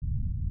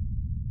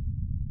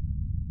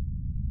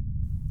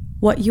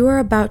What you are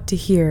about to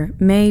hear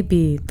may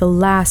be the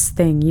last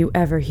thing you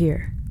ever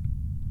hear.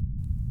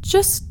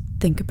 Just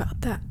think about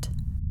that.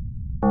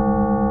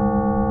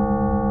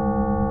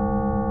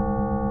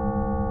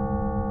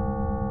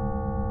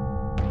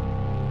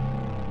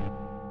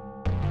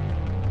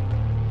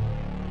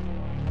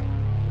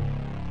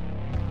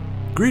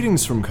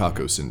 Greetings from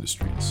Kakos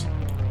Industries.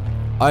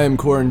 I am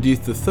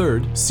Corandeeth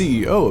III,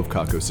 CEO of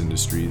Kakos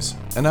Industries,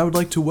 and I would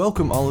like to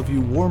welcome all of you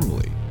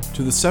warmly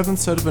to the 7th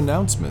set of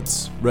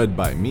announcements read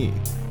by me.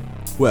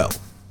 Well,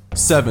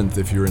 7th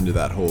if you're into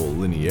that whole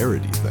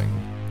linearity thing.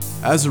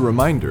 As a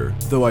reminder,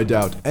 though I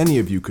doubt any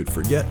of you could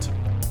forget,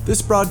 this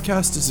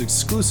broadcast is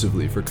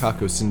exclusively for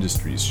Kakos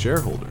Industries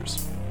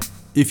shareholders.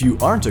 If you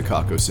aren't a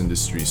Kakos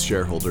Industries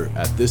shareholder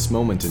at this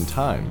moment in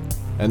time,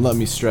 and let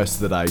me stress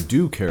that I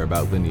do care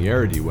about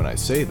linearity when I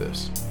say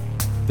this,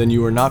 then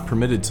you are not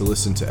permitted to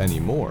listen to any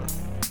more.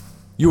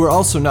 You are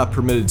also not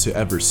permitted to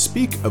ever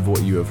speak of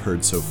what you have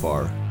heard so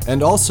far,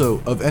 and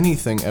also of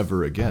anything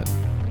ever again.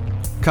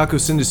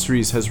 Kakos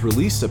Industries has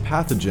released a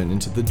pathogen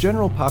into the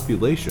general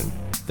population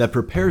that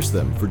prepares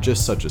them for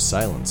just such a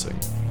silencing.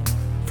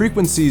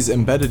 Frequencies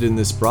embedded in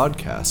this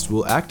broadcast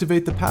will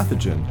activate the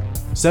pathogen,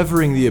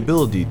 severing the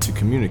ability to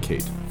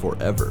communicate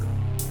forever.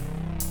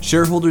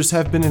 Shareholders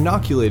have been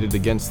inoculated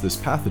against this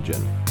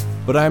pathogen,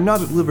 but I am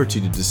not at liberty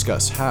to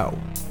discuss how.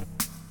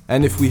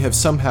 And if we have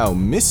somehow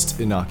missed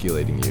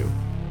inoculating you,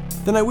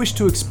 then I wish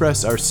to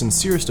express our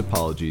sincerest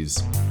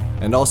apologies,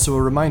 and also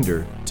a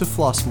reminder to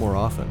floss more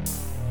often.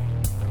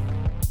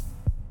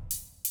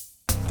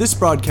 This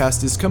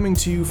broadcast is coming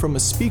to you from a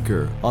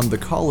speaker on the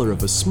collar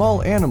of a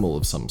small animal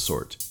of some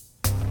sort.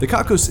 The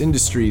Kakos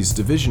Industries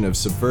division of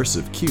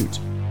Subversive Cute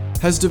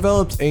has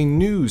developed a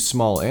new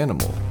small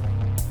animal.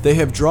 They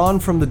have drawn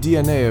from the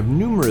DNA of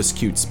numerous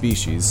cute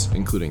species,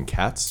 including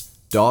cats,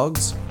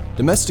 dogs,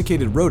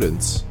 domesticated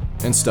rodents,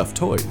 and stuffed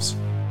toys.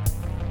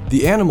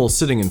 The animal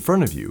sitting in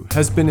front of you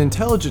has been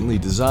intelligently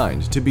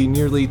designed to be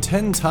nearly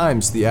 10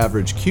 times the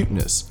average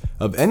cuteness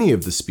of any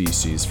of the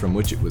species from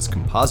which it was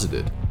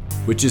composited,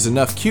 which is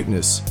enough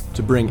cuteness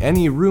to bring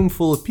any room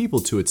full of people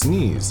to its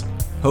knees,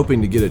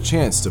 hoping to get a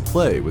chance to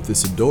play with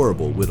this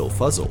adorable Whittle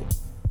Fuzzle.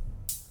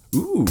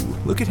 Ooh,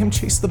 look at him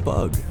chase the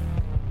bug.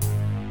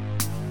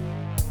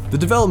 The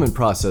development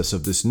process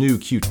of this new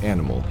cute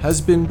animal has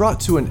been brought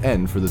to an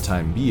end for the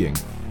time being,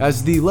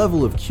 as the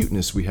level of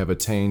cuteness we have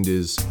attained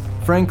is,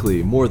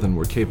 frankly, more than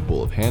we're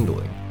capable of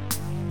handling.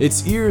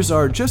 Its ears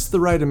are just the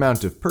right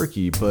amount of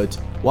perky, but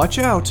watch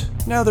out,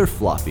 now they're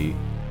floppy.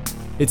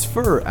 Its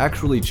fur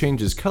actually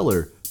changes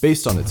color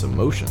based on its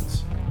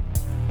emotions.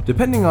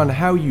 Depending on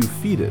how you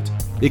feed it,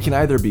 it can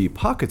either be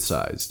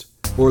pocket-sized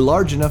or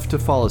large enough to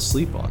fall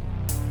asleep on.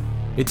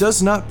 It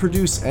does not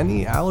produce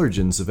any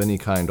allergens of any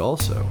kind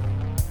also.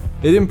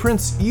 It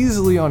imprints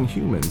easily on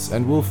humans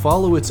and will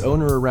follow its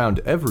owner around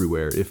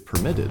everywhere if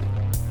permitted.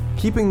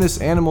 Keeping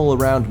this animal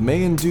around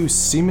may induce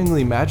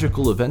seemingly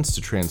magical events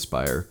to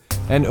transpire,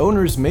 and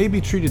owners may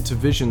be treated to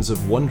visions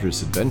of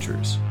wondrous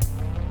adventures.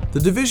 The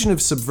division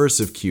of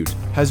Subversive Cute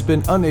has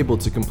been unable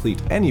to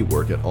complete any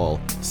work at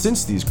all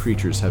since these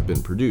creatures have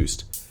been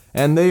produced,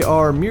 and they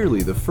are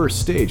merely the first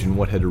stage in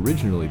what had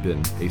originally been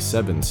a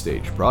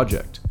 7-stage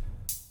project.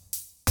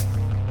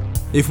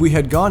 If we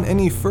had gone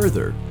any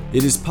further,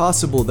 it is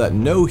possible that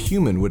no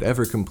human would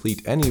ever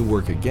complete any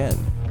work again,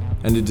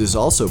 and it is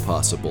also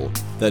possible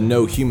that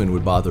no human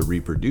would bother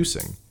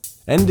reproducing,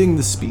 ending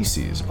the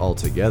species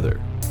altogether.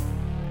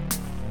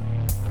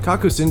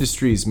 Kakos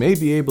Industries may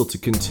be able to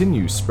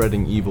continue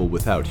spreading evil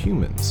without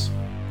humans,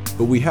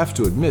 but we have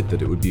to admit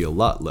that it would be a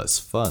lot less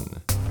fun.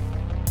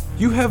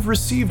 You have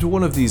received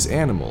one of these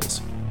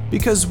animals,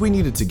 because we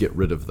needed to get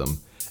rid of them,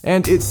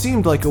 and it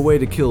seemed like a way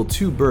to kill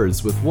 2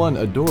 birds with one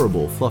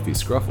adorable fluffy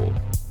scruffle.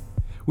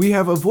 We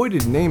have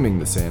avoided naming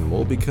this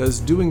animal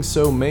because doing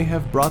so may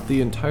have brought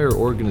the entire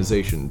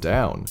organization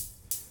down.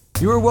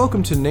 You are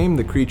welcome to name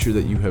the creature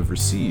that you have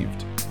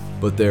received,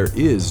 but there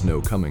is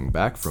no coming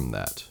back from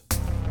that.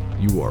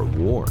 You are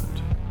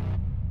warned.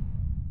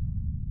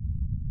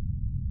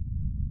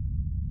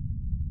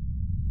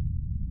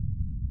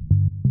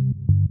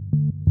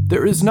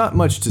 There is not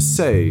much to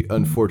say,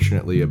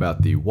 unfortunately,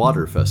 about the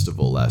Water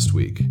Festival last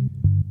week.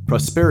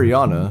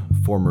 Prosperiana,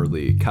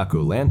 formerly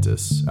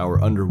Kakolantis,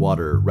 our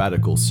underwater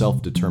radical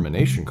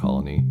self-determination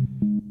colony,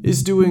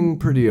 is doing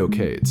pretty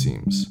okay, it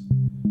seems.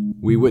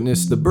 We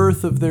witnessed the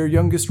birth of their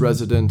youngest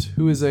resident,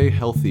 who is a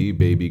healthy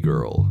baby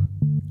girl.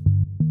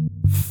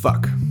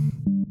 Fuck.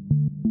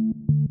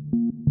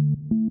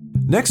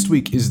 Next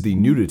week is the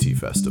Nudity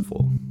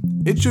Festival.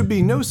 It should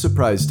be no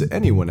surprise to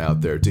anyone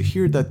out there to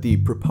hear that the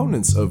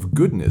proponents of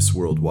goodness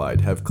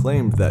worldwide have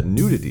claimed that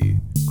nudity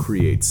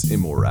creates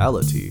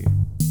immorality.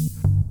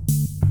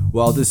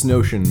 While this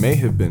notion may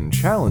have been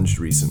challenged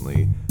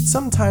recently,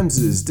 sometimes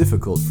it is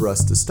difficult for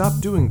us to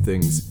stop doing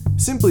things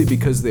simply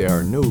because they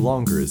are no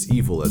longer as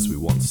evil as we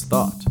once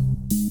thought.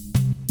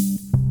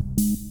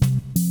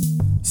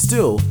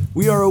 Still,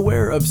 we are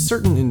aware of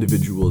certain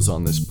individuals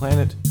on this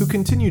planet who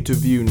continue to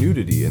view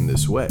nudity in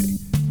this way,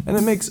 and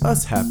it makes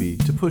us happy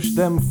to push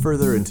them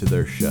further into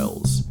their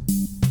shells,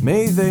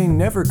 May they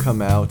never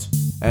come out,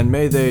 and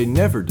may they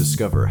never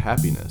discover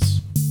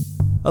happiness.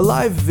 A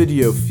live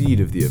video feed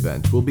of the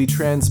event will be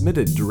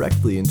transmitted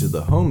directly into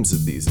the homes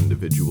of these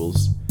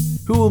individuals,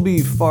 who will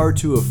be far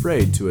too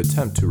afraid to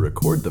attempt to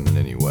record them in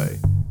any way.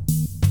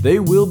 They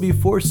will be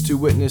forced to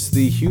witness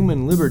the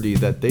human liberty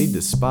that they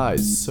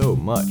despise so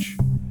much.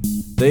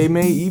 They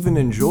may even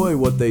enjoy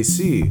what they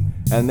see,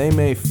 and they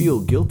may feel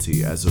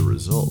guilty as a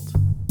result.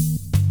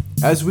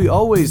 As we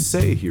always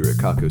say here at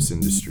Kakos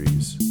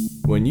Industries,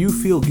 when you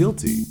feel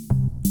guilty,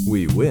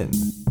 we win.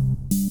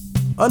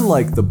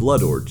 Unlike the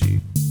Blood Orgy,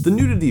 the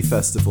Nudity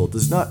Festival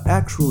does not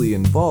actually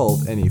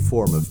involve any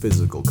form of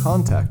physical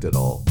contact at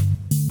all,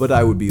 but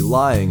I would be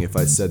lying if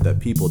I said that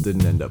people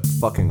didn't end up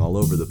fucking all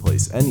over the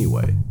place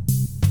anyway.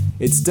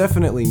 It's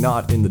definitely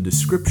not in the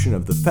description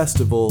of the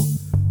festival,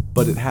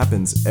 but it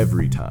happens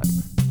every time.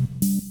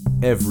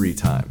 Every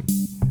time.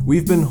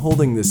 We've been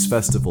holding this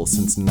festival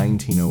since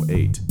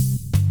 1908.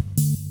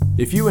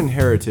 If you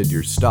inherited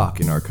your stock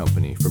in our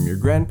company from your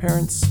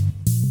grandparents,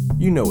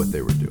 you know what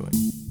they were doing.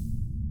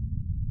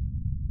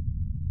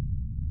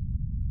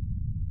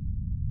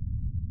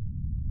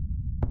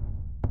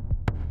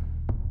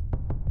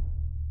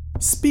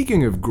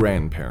 Speaking of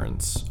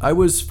grandparents, I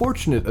was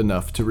fortunate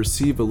enough to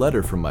receive a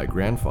letter from my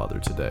grandfather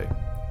today.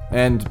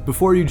 And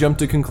before you jump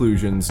to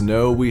conclusions,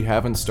 no, we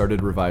haven't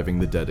started reviving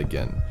the dead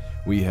again.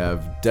 We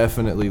have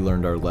definitely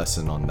learned our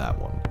lesson on that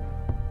one.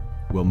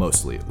 Well,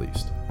 mostly at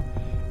least.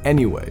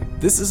 Anyway,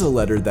 this is a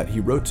letter that he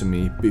wrote to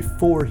me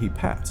before he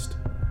passed.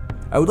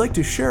 I would like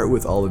to share it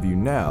with all of you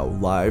now,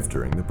 live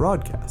during the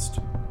broadcast.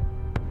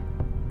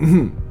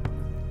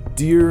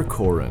 Dear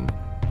Corin,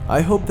 I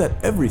hope that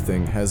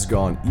everything has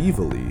gone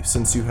evilly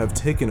since you have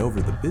taken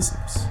over the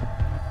business.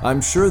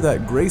 I'm sure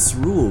that Grace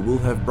Rule will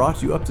have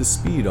brought you up to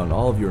speed on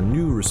all of your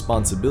new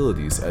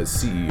responsibilities as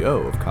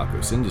CEO of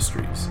Kakos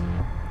Industries.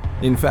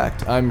 In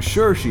fact, I'm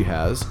sure she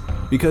has,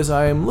 because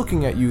I am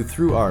looking at you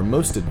through our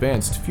most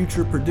advanced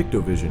future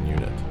predictovision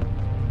unit.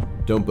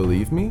 Don't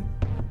believe me?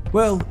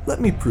 Well, let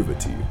me prove it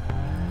to you.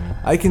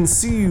 I can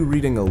see you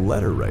reading a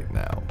letter right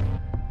now.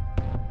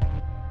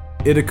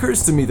 It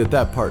occurs to me that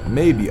that part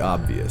may be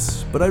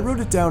obvious, but I wrote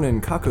it down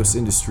in Kakos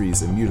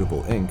Industries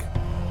immutable ink,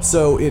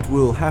 so it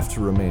will have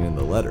to remain in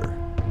the letter.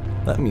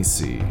 Let me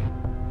see.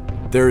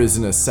 There is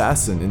an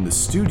assassin in the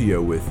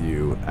studio with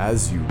you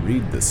as you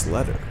read this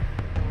letter.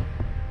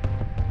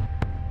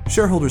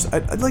 Shareholders,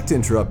 I'd like to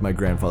interrupt my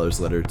grandfather's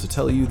letter to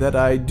tell you that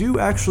I do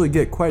actually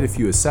get quite a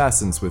few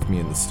assassins with me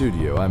in the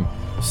studio. I'm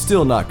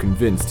still not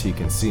convinced he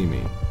can see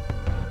me.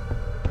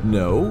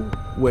 No,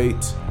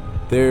 wait.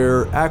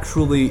 There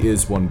actually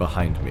is one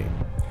behind me.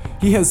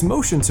 He has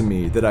motioned to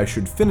me that I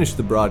should finish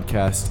the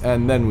broadcast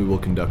and then we will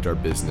conduct our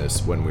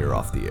business when we are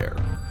off the air.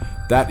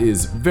 That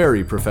is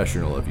very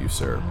professional of you,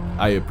 sir.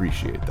 I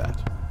appreciate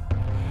that.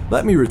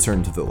 Let me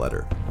return to the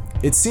letter.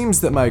 It seems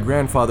that my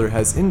grandfather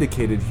has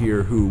indicated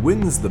here who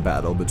wins the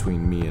battle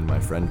between me and my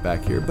friend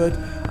back here, but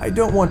I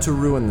don't want to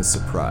ruin the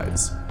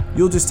surprise.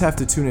 You'll just have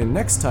to tune in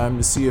next time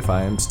to see if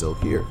I am still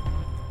here.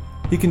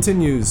 He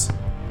continues,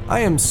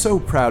 I am so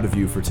proud of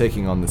you for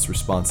taking on this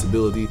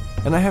responsibility,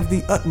 and I have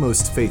the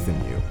utmost faith in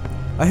you.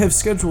 I have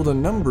scheduled a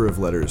number of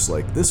letters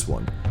like this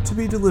one to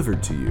be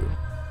delivered to you.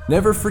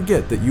 Never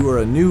forget that you are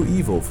a new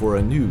evil for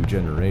a new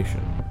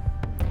generation.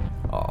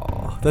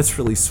 Aw, that's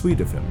really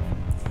sweet of him.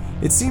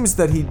 It seems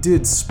that he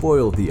did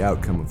spoil the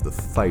outcome of the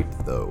fight,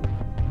 though.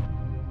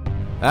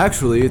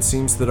 Actually, it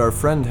seems that our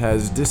friend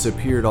has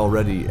disappeared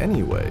already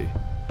anyway.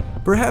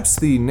 Perhaps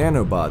the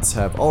nanobots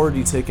have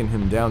already taken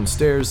him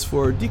downstairs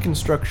for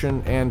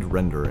deconstruction and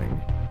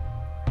rendering.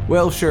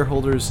 Well,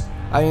 shareholders,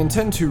 I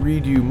intend to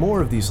read you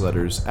more of these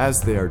letters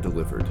as they are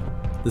delivered,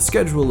 the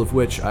schedule of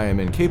which I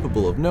am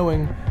incapable of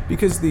knowing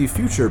because the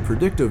future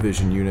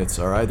predictovision units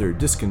are either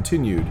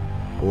discontinued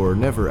or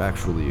never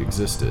actually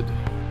existed.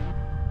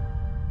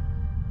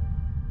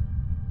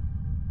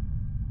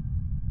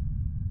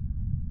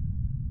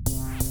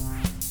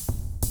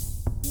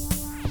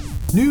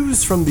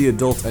 News from the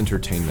adult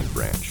entertainment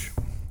branch.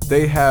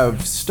 They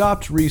have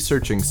stopped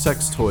researching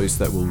sex toys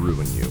that will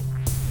ruin you.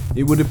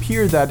 It would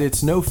appear that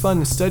it's no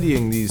fun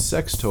studying these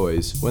sex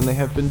toys when they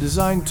have been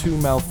designed to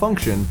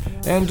malfunction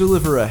and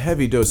deliver a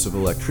heavy dose of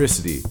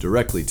electricity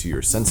directly to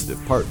your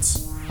sensitive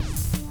parts.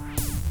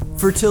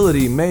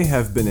 Fertility may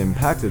have been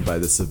impacted by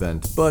this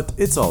event, but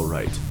it's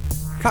alright.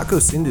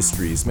 Kakos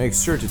Industries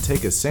makes sure to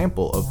take a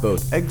sample of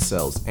both egg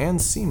cells and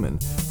semen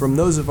from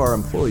those of our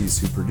employees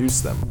who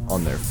produce them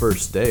on their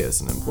first day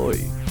as an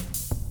employee.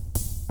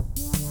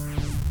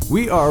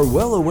 We are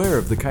well aware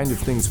of the kind of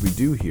things we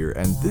do here,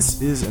 and this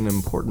is an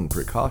important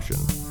precaution.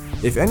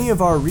 If any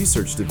of our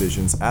research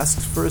divisions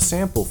asked for a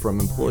sample from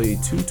employee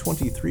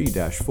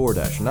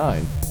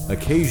 223-4-9,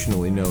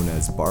 occasionally known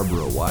as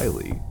Barbara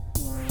Wiley,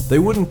 they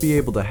wouldn't be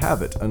able to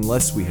have it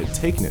unless we had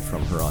taken it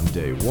from her on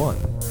day one.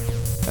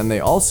 And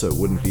they also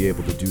wouldn't be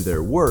able to do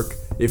their work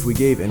if we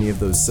gave any of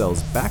those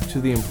cells back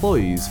to the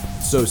employees,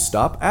 so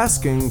stop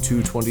asking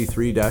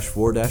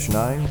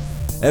 223-4-9.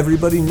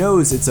 Everybody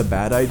knows it's a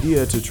bad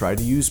idea to try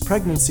to use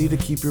pregnancy to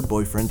keep your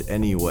boyfriend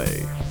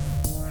anyway.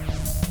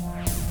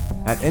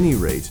 At any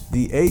rate,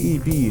 the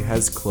AEB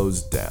has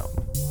closed down.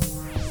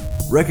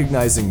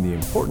 Recognizing the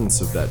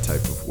importance of that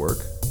type of work,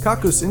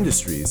 Kakos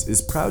Industries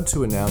is proud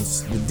to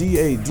announce the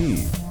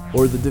DAD,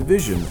 or the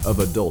Division of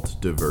Adult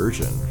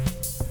Diversion.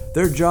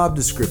 Their job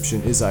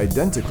description is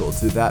identical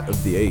to that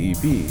of the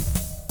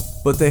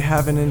AEB, but they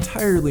have an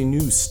entirely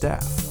new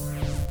staff.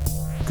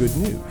 Good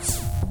news.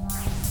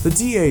 The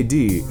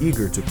DAD,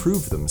 eager to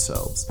prove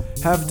themselves,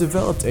 have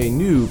developed a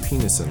new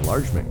penis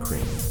enlargement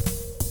cream.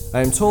 I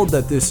am told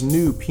that this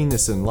new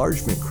penis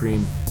enlargement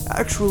cream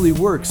actually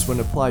works when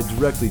applied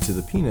directly to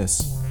the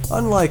penis,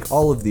 unlike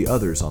all of the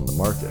others on the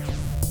market.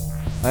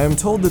 I am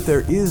told that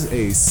there is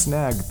a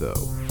snag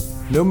though.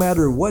 No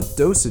matter what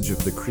dosage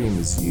of the cream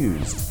is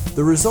used,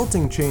 the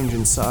resulting change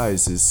in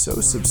size is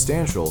so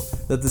substantial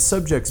that the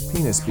subject's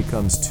penis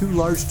becomes too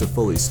large to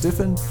fully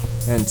stiffen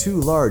and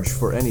too large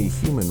for any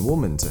human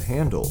woman to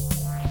handle.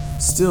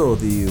 Still,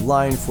 the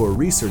line for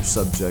research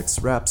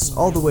subjects wraps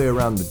all the way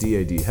around the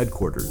DAD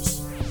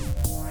headquarters.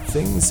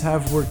 Things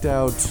have worked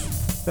out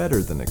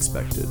better than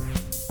expected.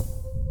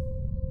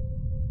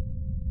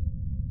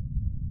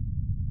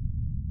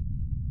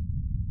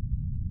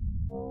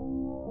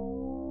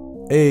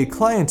 A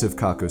client of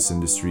Kakos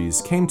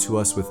Industries came to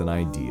us with an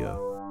idea.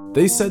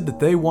 They said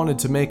that they wanted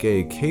to make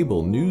a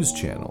cable news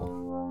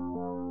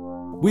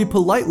channel. We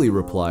politely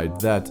replied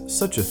that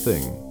such a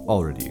thing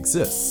already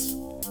exists.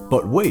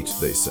 But wait,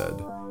 they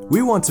said,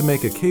 we want to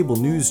make a cable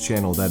news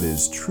channel that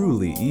is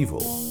truly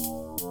evil.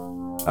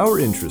 Our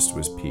interest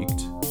was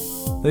piqued.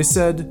 They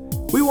said,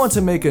 we want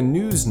to make a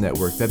news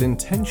network that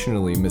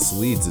intentionally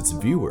misleads its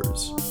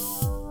viewers.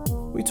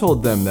 We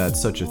told them that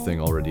such a thing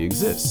already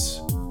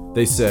exists.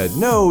 They said,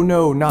 no,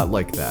 not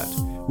like that.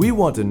 We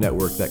want a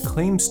network that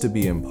claims to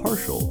be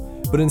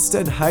impartial, but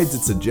instead hides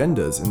its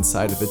agendas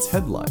inside of its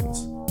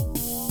headlines.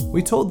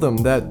 We told them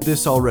that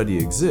this already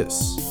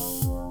exists.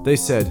 They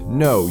said,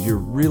 no, you're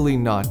really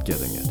not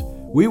getting it.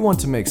 We want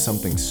to make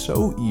something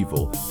so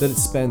evil that it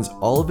spends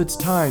all of its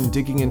time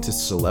digging into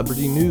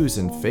celebrity news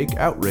and fake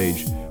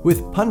outrage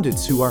with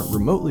pundits who aren't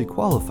remotely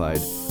qualified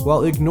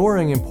while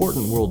ignoring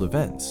important world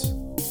events.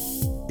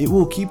 It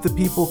will keep the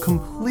people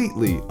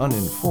completely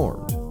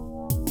uninformed.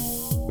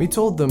 We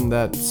told them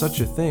that such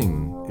a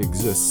thing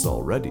exists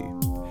already.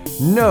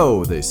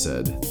 No, they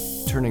said,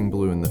 turning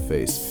blue in the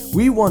face.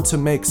 We want to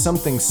make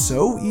something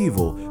so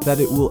evil that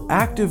it will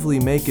actively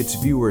make its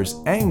viewers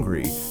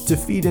angry to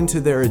feed into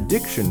their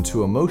addiction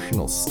to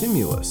emotional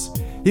stimulus.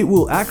 It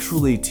will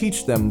actually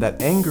teach them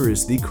that anger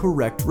is the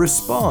correct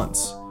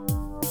response.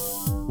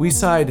 We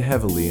sighed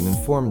heavily and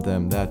informed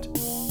them that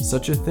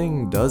such a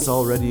thing does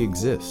already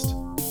exist.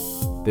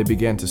 They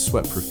began to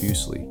sweat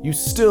profusely. You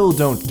still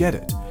don't get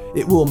it.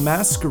 It will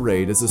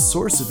masquerade as a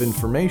source of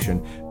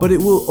information, but it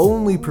will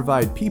only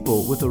provide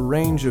people with a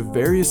range of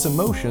various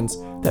emotions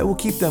that will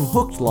keep them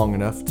hooked long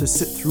enough to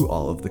sit through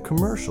all of the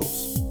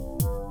commercials.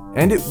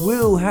 And it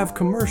will have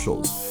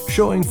commercials,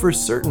 showing for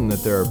certain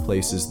that there are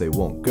places they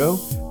won't go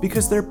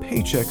because their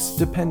paychecks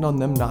depend on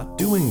them not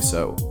doing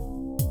so.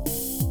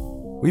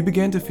 We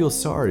began to feel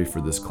sorry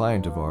for this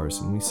client of ours,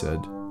 and we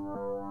said,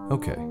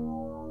 okay,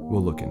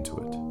 we'll look into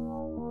it.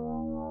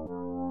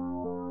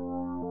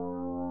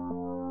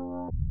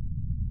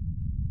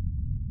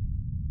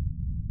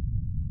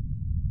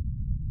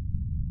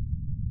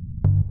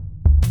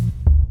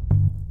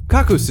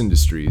 Kakos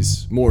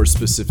Industries, more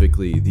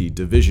specifically the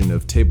Division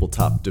of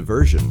Tabletop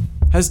Diversion,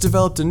 has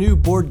developed a new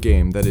board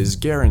game that is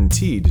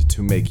guaranteed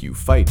to make you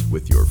fight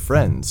with your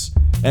friends,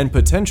 and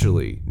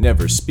potentially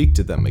never speak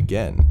to them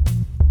again.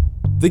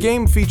 The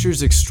game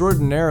features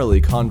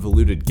extraordinarily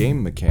convoluted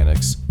game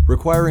mechanics,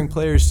 requiring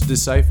players to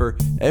decipher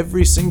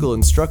every single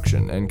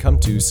instruction and come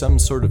to some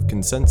sort of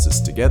consensus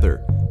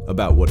together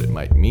about what it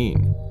might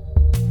mean.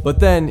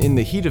 But then, in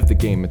the heat of the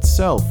game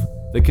itself,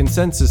 the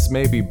consensus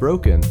may be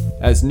broken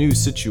as new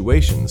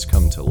situations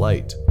come to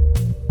light.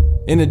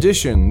 In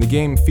addition, the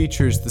game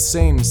features the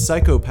same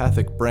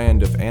psychopathic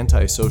brand of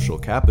antisocial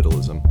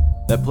capitalism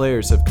that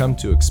players have come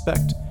to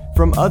expect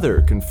from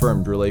other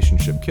confirmed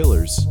relationship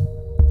killers,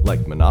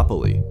 like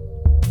Monopoly.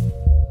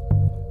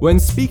 When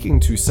speaking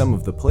to some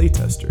of the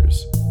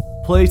playtesters,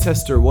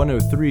 playtester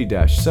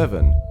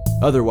 103-7,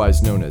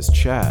 otherwise known as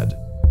Chad,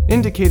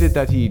 indicated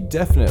that he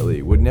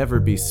definitely would never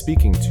be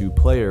speaking to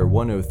player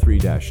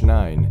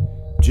 103-9,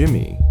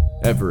 Jimmy,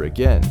 ever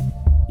again,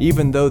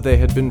 even though they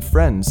had been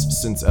friends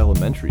since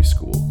elementary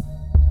school.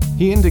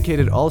 He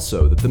indicated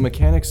also that the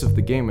mechanics of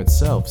the game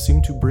itself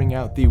seemed to bring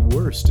out the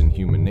worst in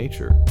human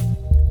nature,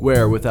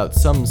 where without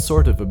some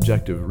sort of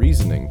objective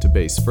reasoning to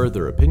base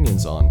further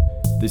opinions on,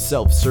 the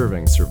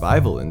self-serving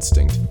survival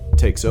instinct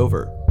takes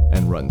over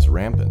and runs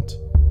rampant.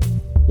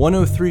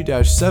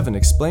 103-7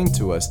 explained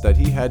to us that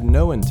he had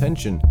no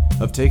intention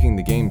of taking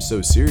the game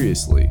so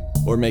seriously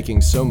or making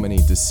so many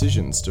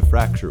decisions to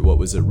fracture what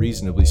was a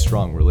reasonably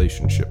strong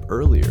relationship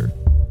earlier.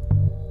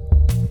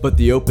 But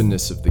the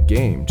openness of the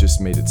game just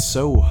made it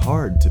so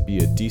hard to be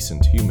a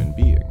decent human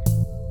being.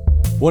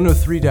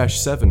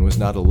 103-7 was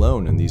not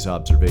alone in these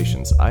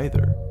observations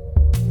either.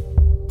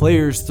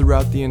 Players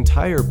throughout the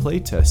entire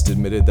playtest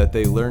admitted that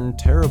they learned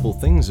terrible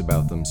things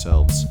about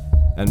themselves,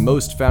 and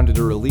most found it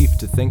a relief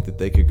to think that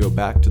they could go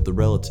back to the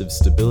relative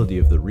stability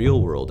of the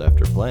real world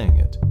after playing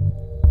it.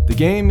 The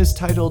game is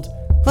titled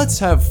Let's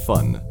Have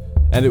Fun,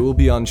 and it will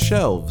be on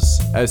shelves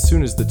as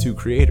soon as the two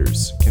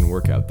creators can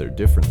work out their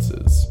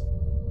differences.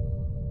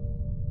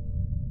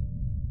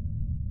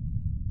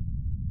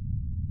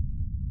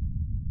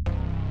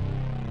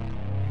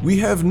 We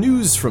have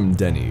news from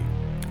Denny,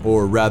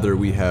 or rather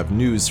we have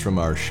news from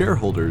our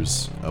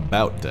shareholders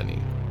about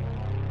Denny.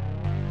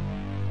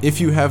 If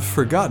you have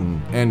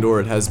forgotten and/or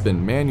it has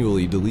been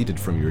manually deleted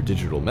from your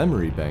digital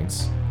memory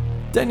banks,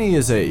 Denny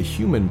is a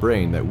human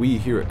brain that we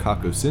here at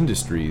Kakos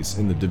Industries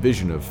in the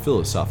division of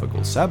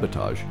philosophical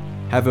sabotage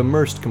have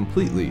immersed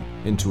completely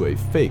into a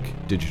fake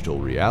digital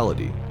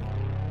reality.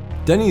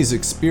 Denny's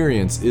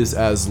experience is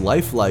as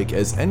lifelike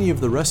as any of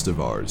the rest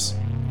of ours.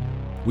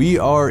 We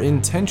are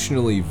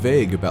intentionally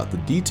vague about the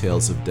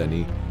details of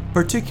Denny,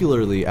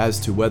 particularly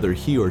as to whether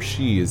he or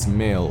she is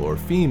male or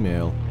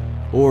female,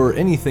 or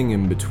anything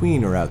in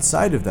between or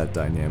outside of that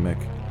dynamic,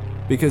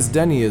 because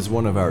Denny is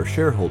one of our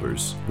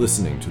shareholders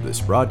listening to this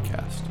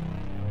broadcast.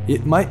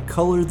 It might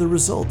color the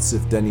results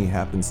if Denny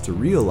happens to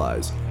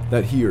realize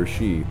that he or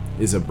she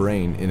is a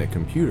brain in a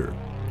computer.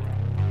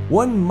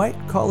 One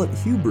might call it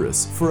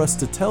hubris for us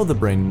to tell the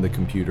brain in the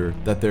computer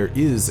that there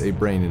is a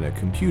brain in a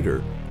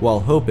computer,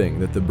 while hoping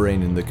that the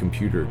brain in the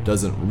computer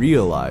doesn't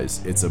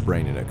realize it's a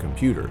brain in a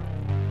computer.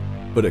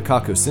 But at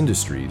Kakos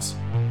Industries,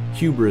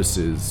 hubris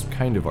is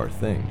kind of our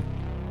thing.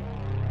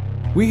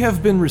 We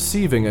have been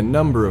receiving a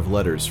number of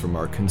letters from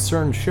our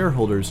concerned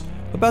shareholders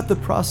about the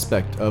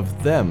prospect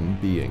of them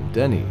being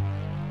Denny.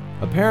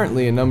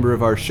 Apparently, a number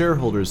of our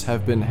shareholders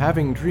have been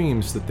having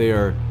dreams that they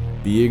are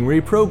being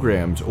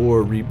reprogrammed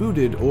or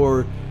rebooted,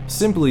 or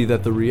simply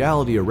that the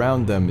reality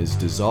around them is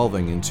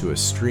dissolving into a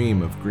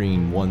stream of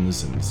green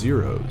ones and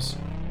zeros.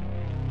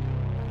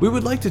 We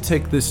would like to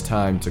take this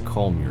time to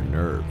calm your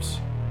nerves.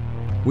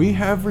 We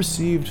have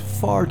received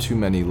far too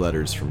many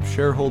letters from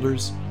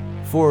shareholders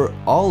for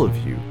all of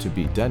you to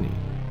be Denny.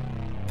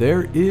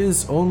 There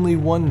is only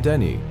one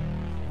Denny.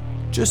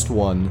 Just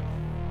one.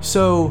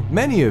 So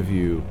many of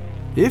you,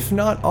 if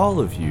not all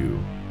of you,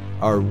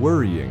 are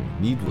worrying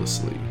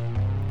needlessly.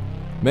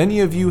 Many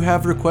of you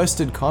have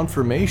requested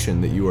confirmation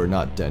that you are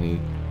not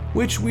Denny,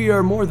 which we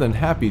are more than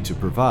happy to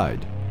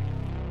provide.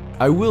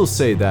 I will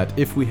say that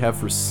if we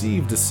have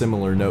received a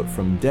similar note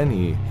from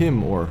Denny,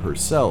 him or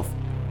herself,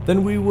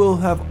 then we will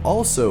have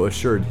also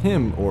assured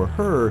him or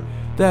her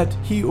that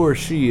he or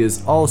she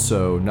is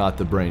also not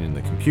the brain in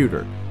the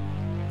computer.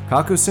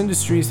 Kakos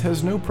Industries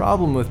has no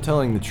problem with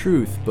telling the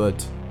truth,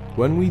 but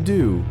when we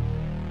do,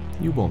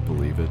 you won't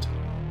believe it.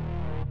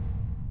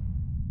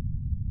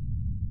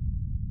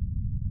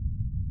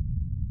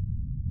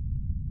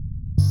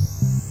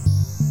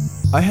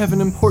 I have an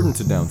important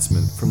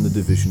announcement from the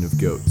Division of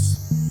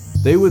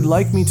Goats. They would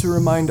like me to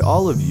remind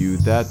all of you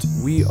that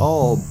we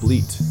all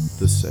bleat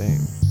the same.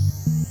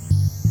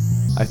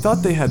 I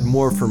thought they had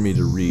more for me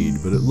to read,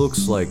 but it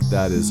looks like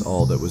that is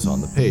all that was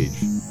on the page.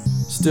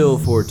 Still,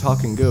 for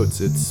Talking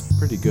Goats, it's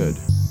pretty good.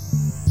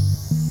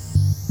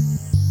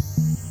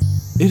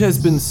 It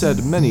has been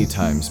said many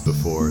times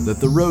before that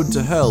the road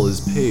to hell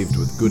is paved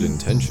with good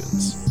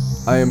intentions.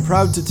 I am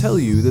proud to tell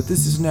you that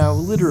this is now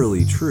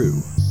literally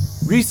true.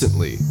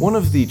 Recently, one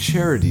of the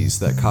charities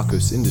that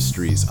Kakos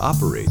Industries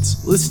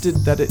operates listed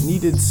that it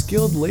needed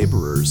skilled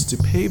laborers to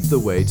pave the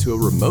way to a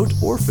remote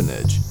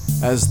orphanage,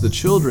 as the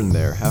children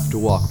there have to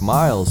walk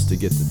miles to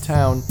get to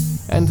town,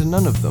 and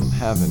none of them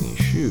have any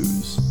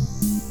shoes.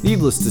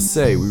 Needless to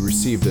say, we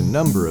received a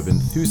number of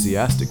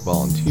enthusiastic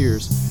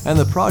volunteers, and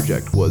the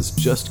project was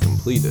just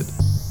completed.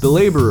 The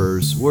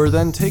laborers were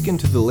then taken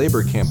to the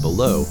labor camp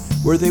below,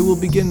 where they will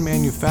begin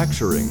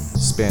manufacturing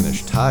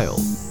Spanish tile.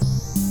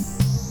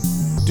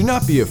 Do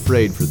not be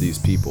afraid for these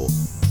people,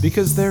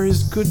 because there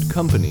is good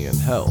company in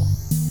hell.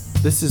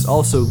 This is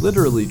also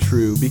literally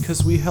true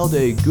because we held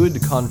a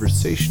good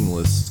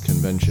conversationalists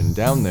convention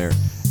down there,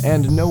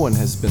 and no one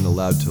has been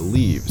allowed to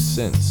leave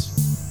since.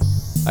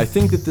 I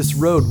think that this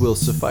road will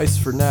suffice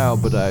for now,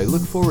 but I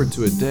look forward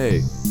to a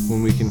day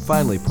when we can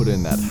finally put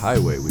in that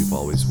highway we've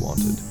always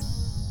wanted.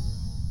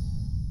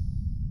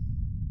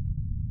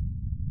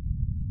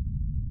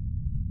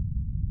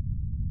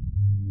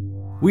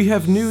 We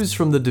have news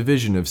from the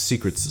Division of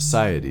Secret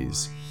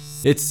Societies.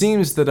 It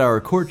seems that our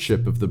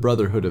courtship of the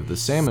Brotherhood of the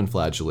Salmon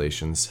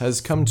Flagellations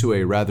has come to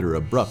a rather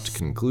abrupt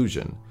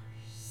conclusion.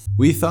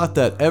 We thought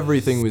that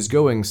everything was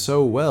going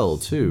so well,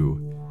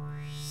 too.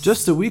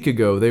 Just a week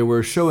ago, they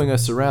were showing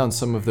us around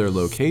some of their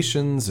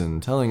locations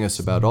and telling us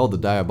about all the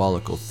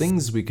diabolical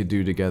things we could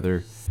do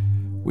together.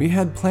 We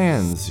had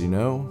plans, you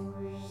know?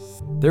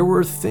 There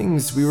were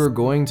things we were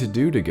going to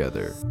do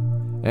together,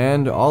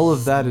 and all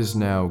of that is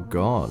now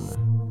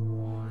gone.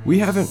 We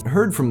haven't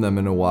heard from them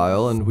in a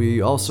while, and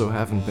we also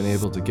haven't been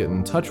able to get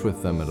in touch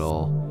with them at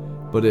all,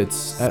 but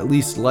it's at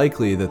least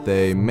likely that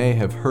they may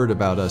have heard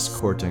about us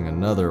courting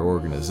another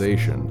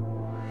organization.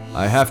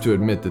 I have to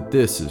admit that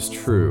this is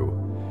true.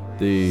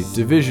 the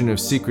Division of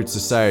Secret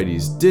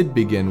Societies did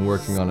begin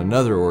working on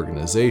another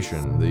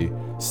organization, the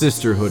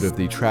Sisterhood of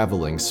the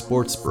Traveling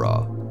Sports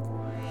Bra.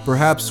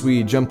 Perhaps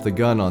we jumped the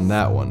gun on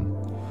that one.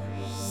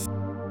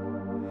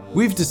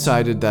 We've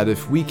decided that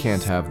if we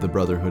can't have the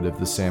Brotherhood of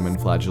the Salmon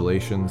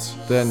Flagellations,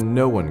 then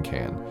no one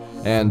can,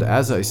 and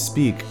as I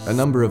speak, a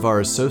number of our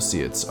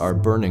associates are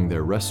burning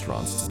their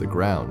restaurants to the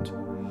ground.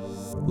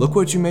 Look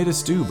what you made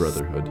us do,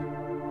 Brotherhood.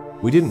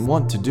 We didn't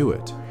want to do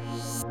it.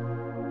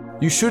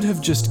 You should have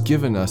just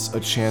given us a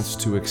chance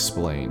to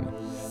explain.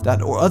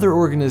 That other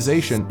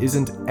organization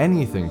isn't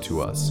anything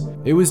to us.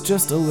 It was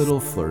just a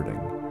little flirting.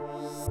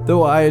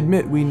 Though I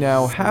admit we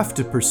now have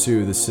to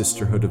pursue the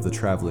Sisterhood of the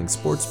Traveling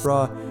Sports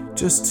Bra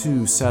just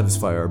to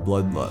satisfy our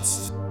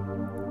bloodlust.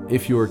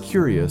 If you're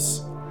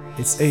curious,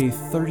 it's a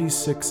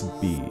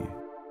 36B.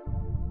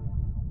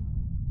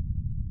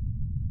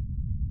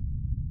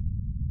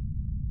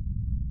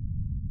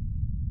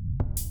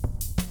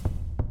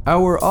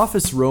 Our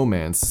office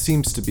romance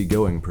seems to be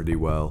going pretty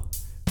well.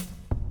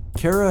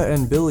 Kara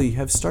and Billy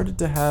have started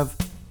to have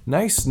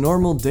nice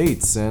normal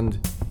dates and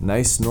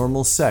nice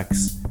normal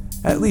sex,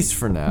 at least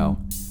for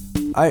now.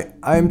 I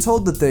am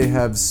told that they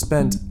have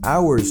spent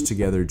hours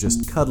together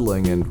just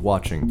cuddling and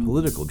watching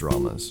political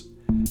dramas.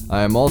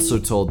 I am also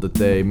told that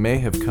they may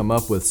have come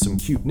up with some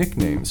cute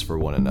nicknames for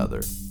one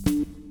another.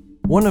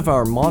 One of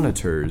our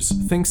monitors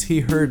thinks he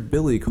heard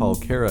Billy call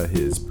Kara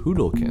his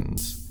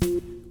Poodlekins.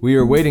 We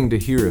are waiting to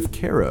hear if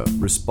Kara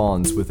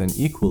responds with an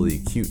equally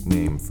cute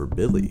name for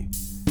Billy.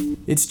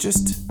 It's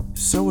just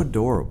so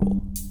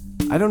adorable.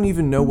 I don't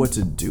even know what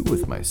to do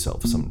with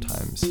myself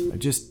sometimes. I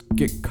just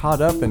get caught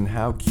up in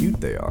how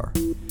cute they are.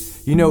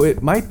 You know,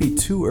 it might be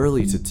too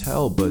early to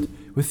tell, but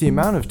with the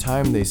amount of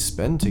time they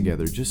spend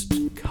together just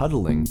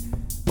cuddling,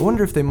 I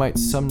wonder if they might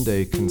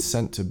someday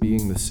consent to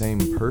being the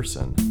same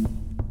person.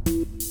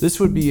 This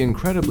would be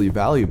incredibly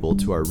valuable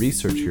to our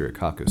research here at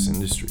Kakos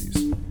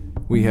Industries.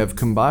 We have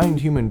combined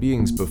human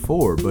beings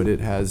before, but it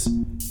has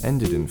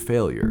ended in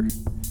failure.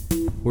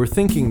 We're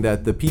thinking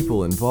that the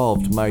people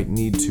involved might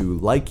need to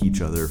like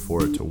each other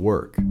for it to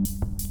work.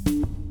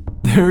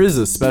 There is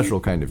a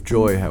special kind of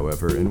joy,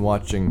 however, in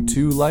watching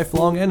two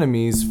lifelong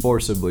enemies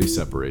forcibly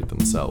separate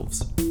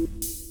themselves.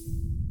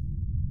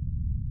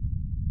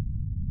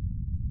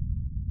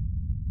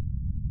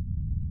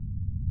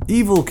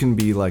 Evil can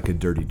be like a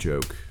dirty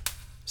joke.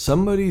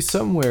 Somebody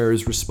somewhere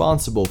is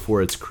responsible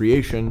for its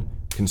creation,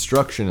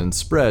 construction, and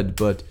spread,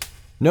 but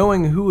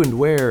knowing who and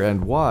where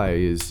and why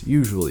is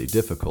usually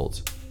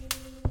difficult.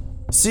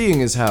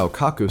 Seeing as how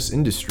Kakos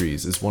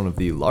Industries is one of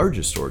the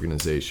largest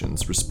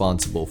organizations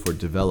responsible for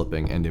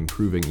developing and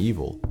improving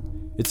evil,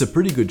 it's a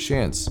pretty good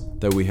chance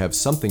that we have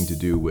something to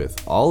do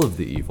with all of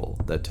the evil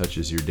that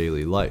touches your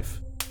daily life.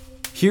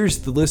 Here's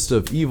the list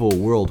of evil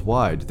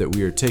worldwide that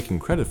we are taking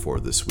credit for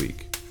this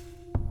week.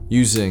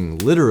 Using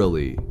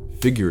literally,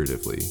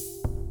 figuratively,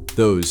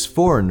 those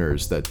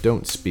foreigners that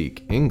don't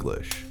speak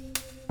English,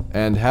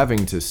 and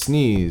having to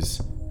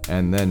sneeze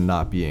and then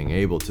not being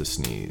able to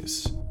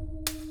sneeze.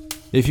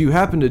 If you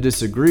happen to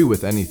disagree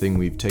with anything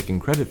we've taken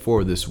credit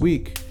for this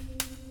week,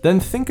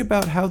 then think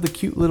about how the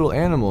cute little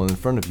animal in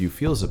front of you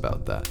feels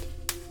about that.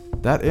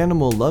 That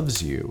animal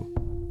loves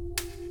you,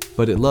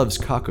 but it loves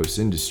Kakos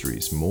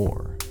Industries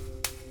more.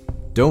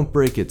 Don't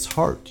break its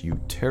heart, you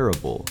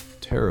terrible,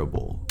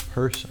 terrible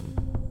person.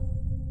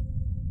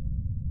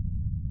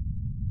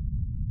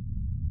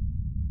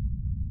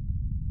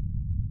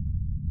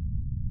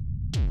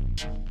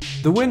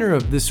 The winner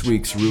of this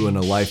week's Ruin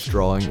a Life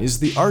drawing is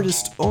the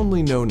artist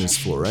only known as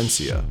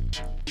Florencia.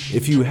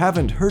 If you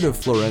haven't heard of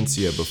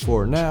Florencia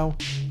before now,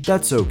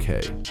 that's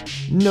okay.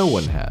 No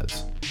one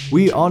has.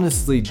 We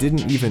honestly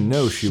didn't even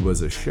know she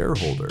was a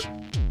shareholder.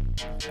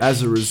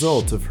 As a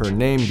result of her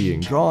name being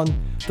drawn,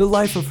 the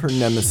life of her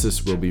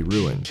nemesis will be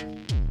ruined.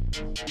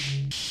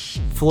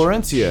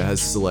 Florencia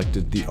has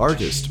selected the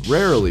artist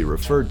rarely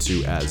referred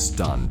to as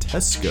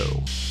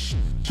Dantesco.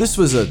 This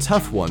was a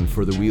tough one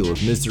for the Wheel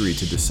of Misery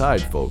to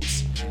decide,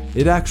 folks.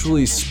 It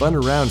actually spun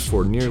around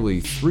for nearly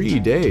 3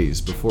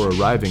 days before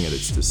arriving at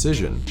its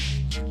decision.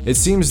 It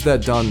seems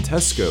that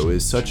Dantesco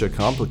is such a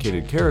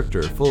complicated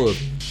character full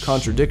of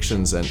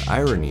contradictions and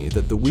irony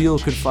that the wheel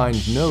could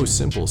find no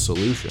simple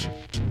solution.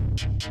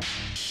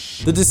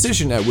 The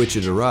decision at which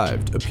it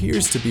arrived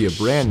appears to be a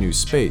brand new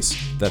space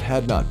that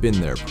had not been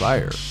there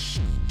prior.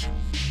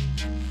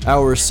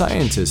 Our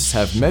scientists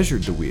have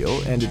measured the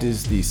wheel, and it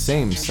is the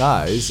same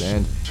size,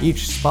 and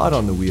each spot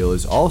on the wheel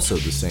is also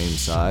the same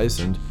size,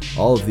 and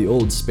all of the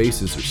old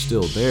spaces are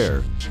still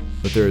there,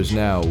 but there is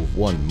now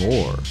one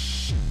more.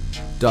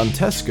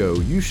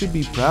 Dantesco, you should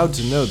be proud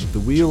to know that the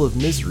Wheel of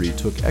Misery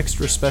took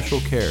extra special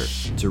care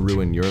to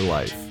ruin your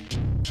life.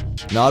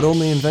 Not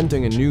only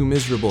inventing a new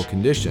miserable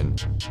condition,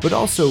 but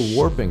also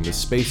warping the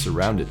space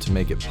around it to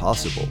make it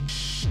possible.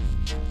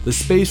 The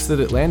space that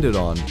it landed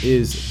on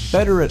is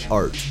better at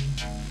art.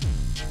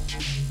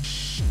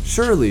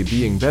 Surely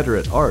being better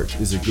at art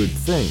is a good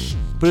thing,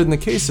 but in the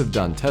case of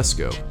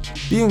Dantesco,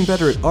 being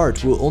better at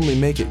art will only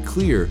make it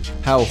clear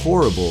how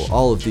horrible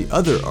all of the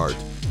other art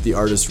the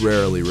artist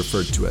rarely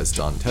referred to as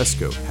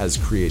Dantesco has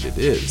created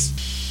is.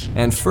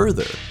 And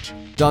further,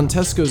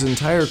 Dantesco's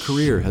entire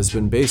career has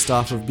been based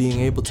off of being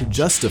able to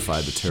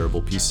justify the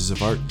terrible pieces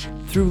of art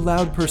through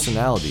loud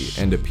personality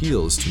and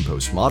appeals to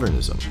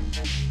postmodernism.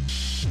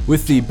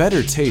 With the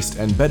better taste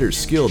and better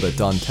skill that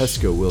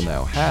Dantesco will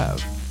now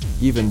have,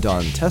 even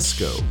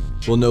Dantesco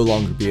will no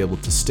longer be able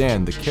to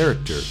stand the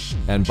character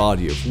and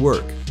body of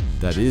work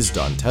that is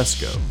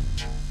Dantesco.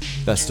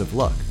 Best of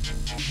luck.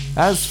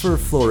 As for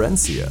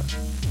Florencia,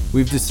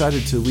 we've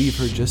decided to leave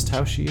her just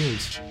how she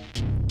is.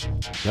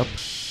 Yep,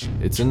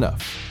 it's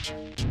enough.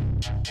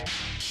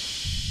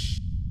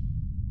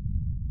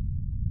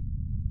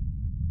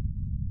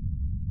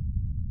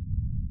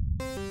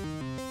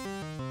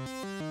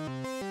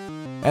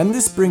 And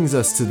this brings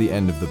us to the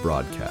end of the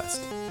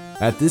broadcast.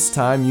 At this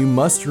time, you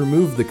must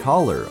remove the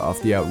collar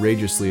off the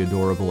outrageously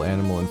adorable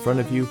animal in front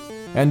of you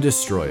and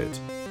destroy it.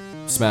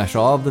 Smash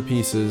all of the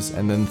pieces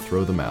and then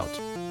throw them out.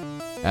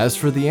 As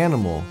for the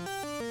animal,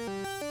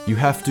 you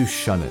have to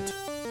shun it.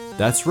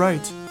 That's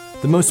right,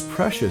 the most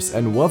precious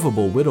and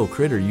lovable whittle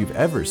critter you've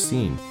ever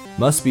seen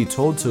must be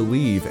told to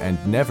leave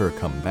and never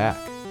come back.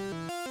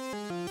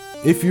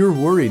 If you're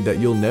worried that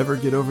you'll never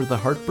get over the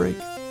heartbreak,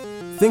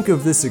 think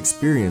of this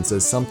experience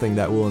as something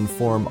that will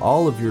inform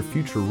all of your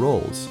future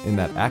roles in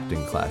that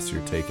acting class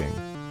you're taking.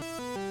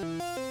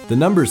 The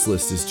numbers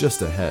list is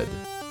just ahead.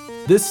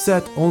 This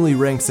set only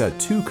ranks at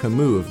 2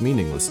 Camus of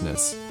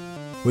meaninglessness,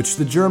 which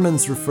the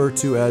Germans refer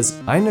to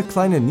as eine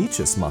kleine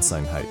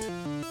Nietzsche-Masseinheit.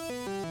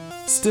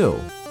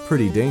 Still,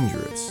 pretty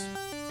dangerous.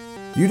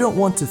 You don't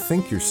want to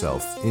think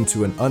yourself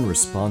into an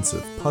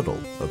unresponsive puddle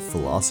of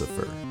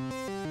philosopher.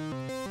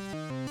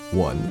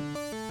 1.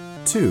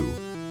 2.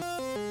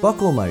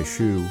 Buckle my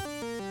shoe,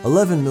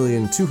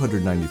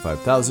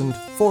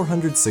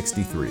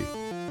 11,295,463.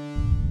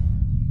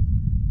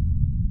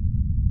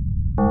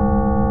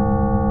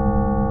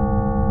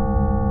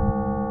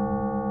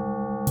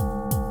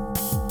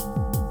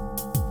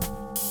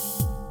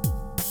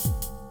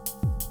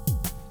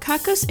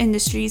 Kakos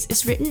Industries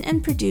is written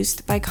and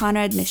produced by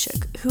Conrad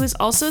Mishuk, who is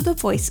also the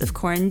voice of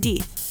Corin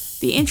Deeth.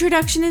 The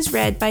introduction is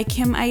read by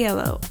Kim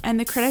Aiello, and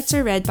the credits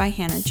are read by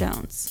Hannah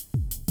Jones.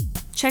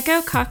 Check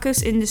out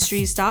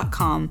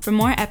kakosindustries.com for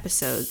more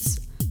episodes.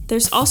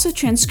 There's also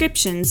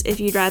transcriptions if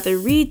you'd rather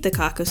read the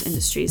Kakos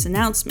Industries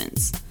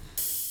announcements.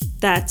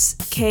 That's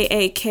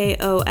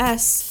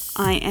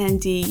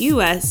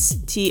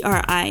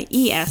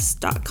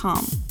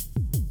kakosindustries.com.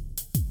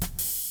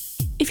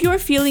 If you're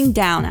feeling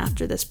down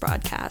after this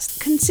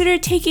broadcast, consider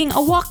taking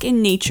a walk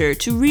in nature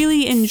to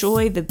really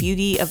enjoy the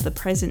beauty of the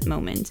present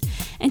moment,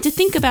 and to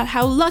think about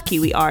how lucky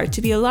we are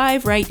to be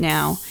alive right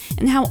now,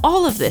 and how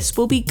all of this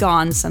will be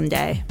gone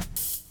someday.